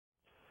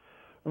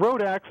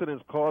Road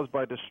accidents caused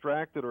by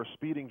distracted or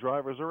speeding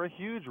drivers are a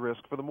huge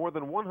risk for the more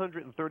than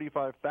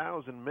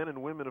 135,000 men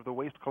and women of the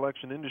waste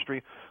collection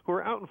industry who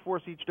are out in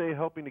force each day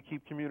helping to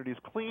keep communities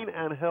clean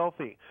and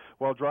healthy.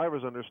 While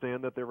drivers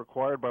understand that they're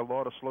required by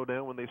law to slow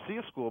down when they see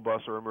a school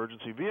bus or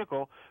emergency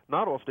vehicle,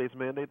 not all states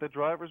mandate that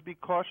drivers be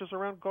cautious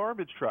around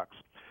garbage trucks.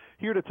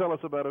 Here to tell us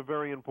about a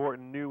very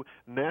important new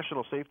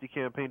national safety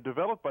campaign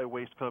developed by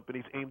waste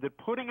companies aimed at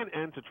putting an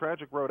end to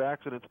tragic road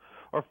accidents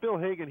are Phil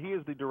Hagan. He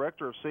is the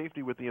Director of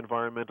Safety with the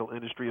Environmental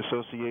Industry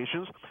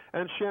Associations,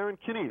 and Sharon,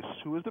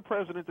 who is the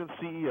President and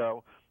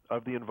CEO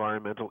of the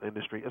Environmental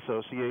Industry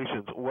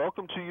Associations.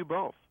 Welcome to you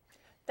both.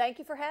 Thank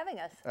you for having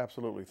us.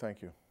 Absolutely.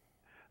 Thank you.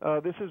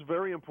 This is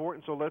very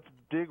important, so let's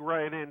dig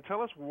right in.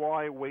 Tell us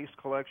why waste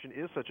collection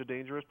is such a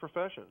dangerous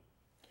profession.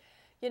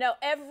 You know,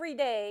 every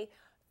day,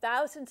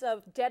 thousands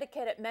of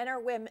dedicated men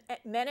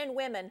and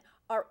women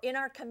are in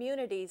our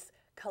communities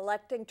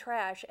collecting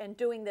trash and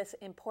doing this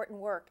important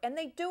work. And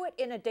they do it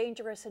in a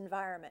dangerous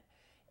environment.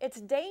 It's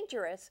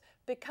dangerous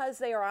because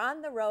they are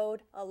on the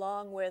road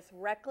along with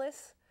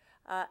reckless,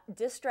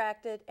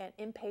 distracted, and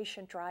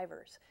impatient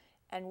drivers.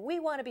 And we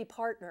want to be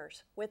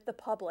partners with the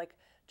public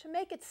to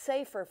make it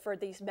safer for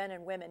these men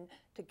and women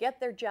to get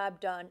their job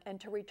done and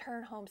to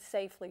return home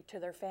safely to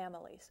their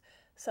families.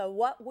 So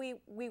what we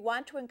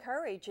want to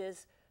encourage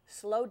is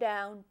slow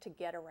down to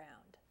get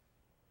around.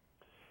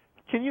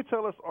 Can you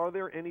tell us, are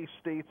there any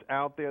states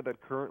out there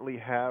that currently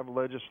have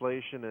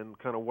legislation and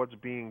kind of what's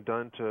being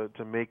done to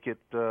make it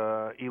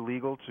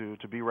illegal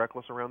to be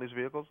reckless around these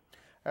vehicles?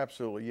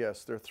 Absolutely,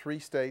 yes. There are 3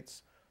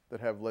 states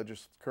that have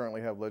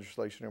currently have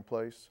legislation in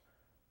place: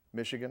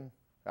 Michigan,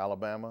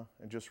 Alabama,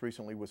 and just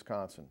recently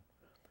Wisconsin.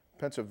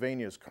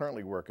 Pennsylvania is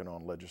currently working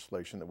on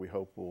legislation that we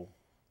hope will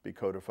be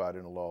codified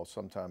into law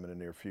sometime in the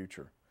near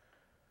future.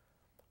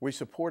 We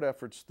support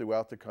efforts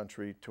throughout the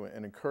country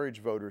and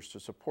encourage voters to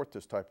support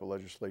this type of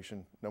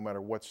legislation no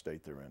matter what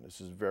state they're in. This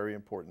is a very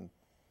important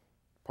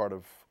part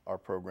of our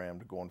program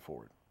going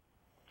forward.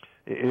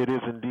 It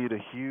is indeed a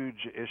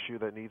huge issue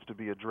that needs to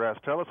be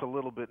addressed. Tell us a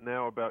little bit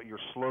now about your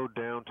Slow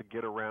Down to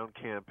Get Around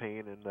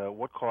campaign and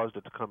what caused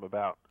it to come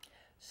about.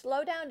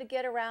 Slow Down to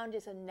Get Around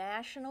is a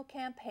national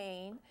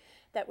campaign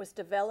that was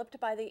developed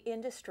by the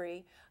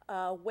industry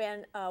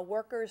when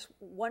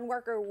one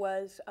worker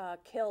was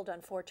killed,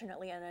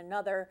 unfortunately, and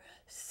another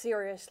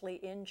seriously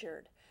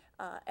injured.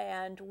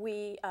 And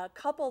we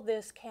couple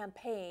this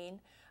campaign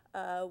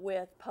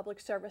with public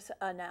service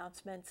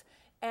announcements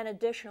and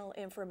additional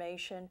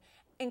information,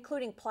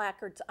 including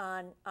placards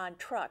on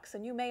trucks.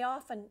 And you may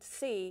often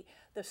see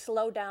the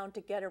Slow Down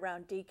to Get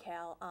Around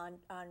decal on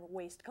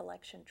waste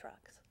collection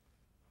trucks.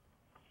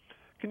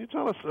 Can you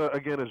tell us,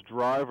 again, as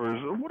drivers,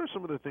 what are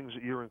some of the things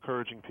that you're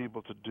encouraging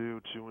people to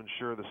do to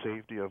ensure the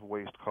safety of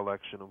waste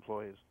collection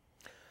employees?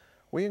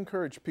 We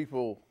encourage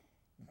people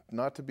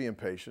not to be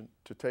impatient,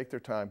 to take their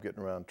time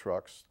getting around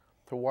trucks,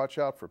 to watch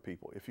out for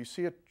people. If you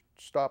see a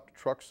stopped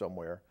truck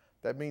somewhere,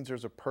 that means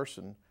there's a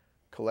person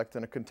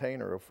collecting a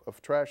container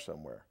of trash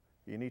somewhere.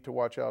 You need to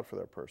watch out for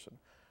that person.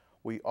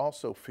 We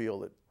also feel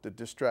that the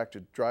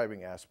distracted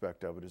driving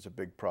aspect of it is a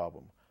big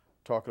problem.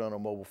 Talking on a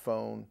mobile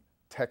phone,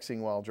 texting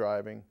while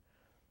driving.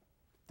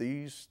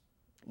 These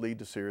lead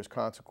to serious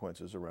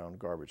consequences around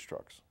garbage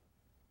trucks.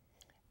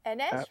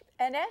 And as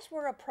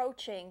we're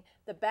approaching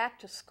the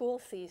back-to-school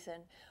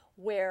season,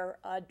 where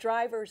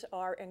drivers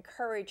are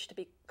encouraged to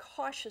be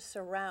cautious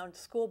around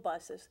school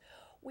buses,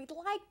 we'd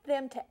like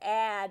them to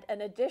add an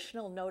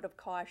additional note of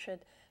caution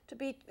to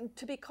be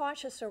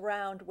cautious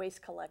around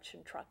waste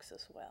collection trucks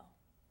as well.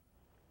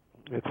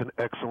 It's an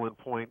excellent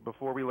point.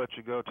 Before we let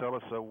you go, tell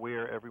us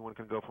where everyone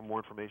can go for more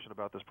information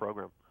about this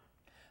program.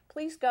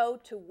 Please go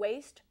to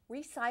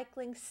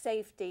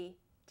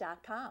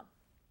wasterecyclingsafety.com.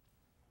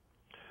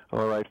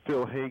 All right,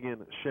 Phil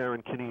Hagan,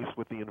 Sharon Kneiss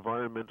with the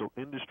Environmental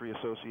Industry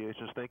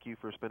Associations, thank you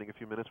for spending a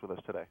few minutes with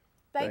us today.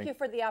 Thank you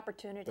for the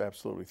opportunity.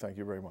 Absolutely. Thank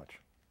you very much.